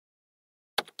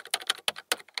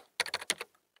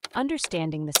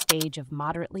Understanding the stage of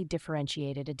moderately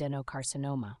differentiated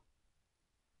adenocarcinoma.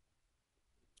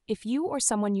 If you or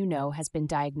someone you know has been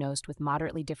diagnosed with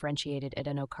moderately differentiated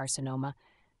adenocarcinoma,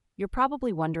 you're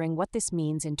probably wondering what this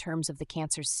means in terms of the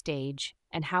cancer's stage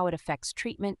and how it affects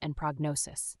treatment and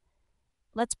prognosis.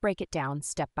 Let's break it down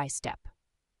step by step.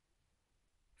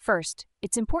 First,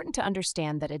 it's important to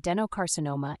understand that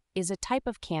adenocarcinoma is a type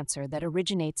of cancer that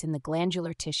originates in the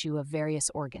glandular tissue of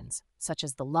various organs, such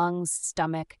as the lungs,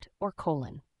 stomach, or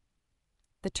colon.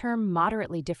 The term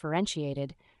moderately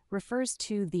differentiated refers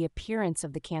to the appearance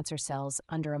of the cancer cells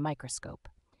under a microscope.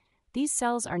 These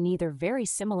cells are neither very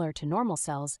similar to normal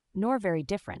cells nor very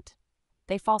different.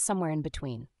 They fall somewhere in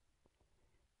between.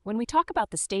 When we talk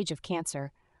about the stage of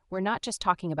cancer, we're not just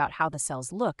talking about how the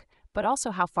cells look, but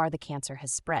also how far the cancer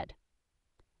has spread.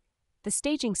 The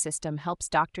staging system helps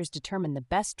doctors determine the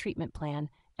best treatment plan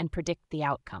and predict the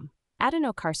outcome.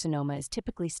 Adenocarcinoma is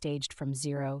typically staged from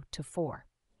 0 to 4.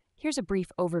 Here's a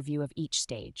brief overview of each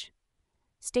stage.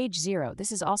 Stage 0,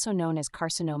 this is also known as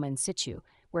carcinoma in situ,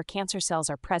 where cancer cells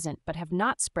are present but have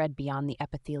not spread beyond the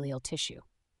epithelial tissue.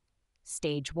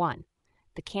 Stage 1,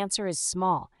 the cancer is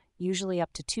small, usually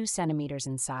up to 2 centimeters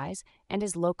in size, and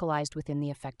is localized within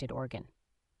the affected organ.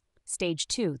 Stage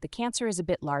 2, the cancer is a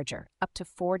bit larger, up to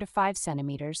 4 to 5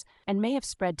 centimeters, and may have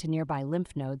spread to nearby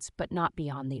lymph nodes but not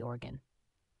beyond the organ.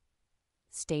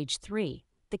 Stage 3,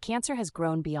 the cancer has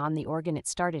grown beyond the organ it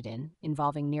started in,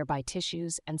 involving nearby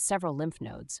tissues and several lymph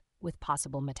nodes, with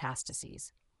possible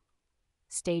metastases.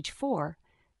 Stage 4,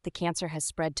 the cancer has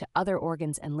spread to other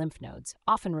organs and lymph nodes,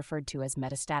 often referred to as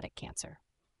metastatic cancer.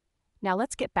 Now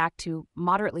let's get back to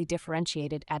moderately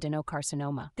differentiated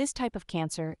adenocarcinoma. This type of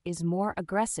cancer is more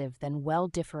aggressive than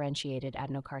well-differentiated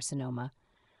adenocarcinoma,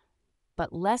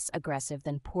 but less aggressive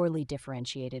than poorly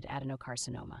differentiated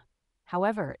adenocarcinoma.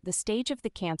 However, the stage of the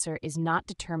cancer is not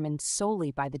determined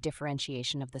solely by the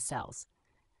differentiation of the cells.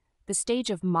 The stage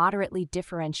of moderately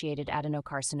differentiated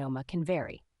adenocarcinoma can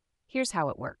vary. Here's how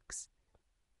it works.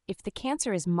 If the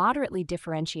cancer is moderately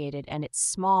differentiated and it's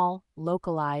small,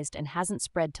 localized, and hasn't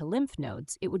spread to lymph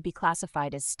nodes, it would be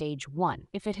classified as stage 1.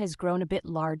 If it has grown a bit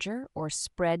larger or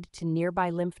spread to nearby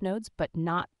lymph nodes but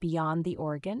not beyond the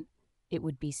organ, it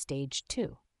would be stage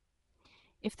 2.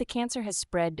 If the cancer has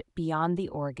spread beyond the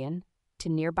organ to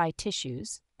nearby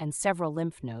tissues and several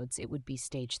lymph nodes, it would be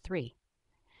stage 3.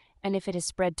 And if it has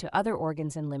spread to other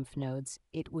organs and lymph nodes,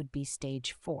 it would be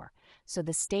stage 4. So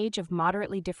the stage of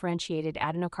moderately differentiated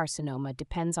adenocarcinoma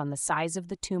depends on the size of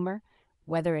the tumor,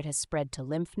 whether it has spread to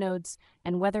lymph nodes,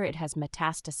 and whether it has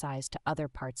metastasized to other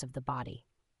parts of the body.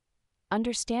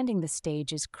 Understanding the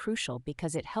stage is crucial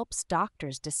because it helps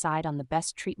doctors decide on the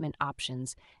best treatment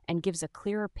options and gives a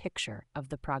clearer picture of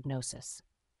the prognosis.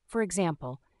 For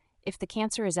example, if the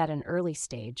cancer is at an early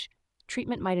stage,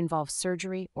 treatment might involve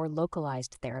surgery or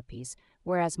localized therapies,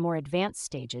 whereas more advanced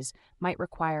stages might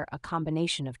require a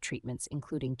combination of treatments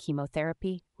including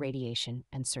chemotherapy, radiation,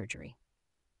 and surgery.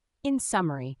 In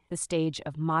summary, the stage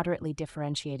of moderately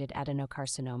differentiated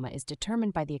adenocarcinoma is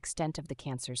determined by the extent of the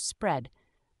cancer's spread,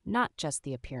 not just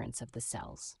the appearance of the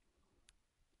cells.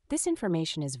 This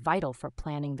information is vital for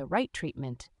planning the right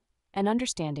treatment and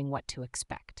understanding what to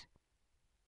expect.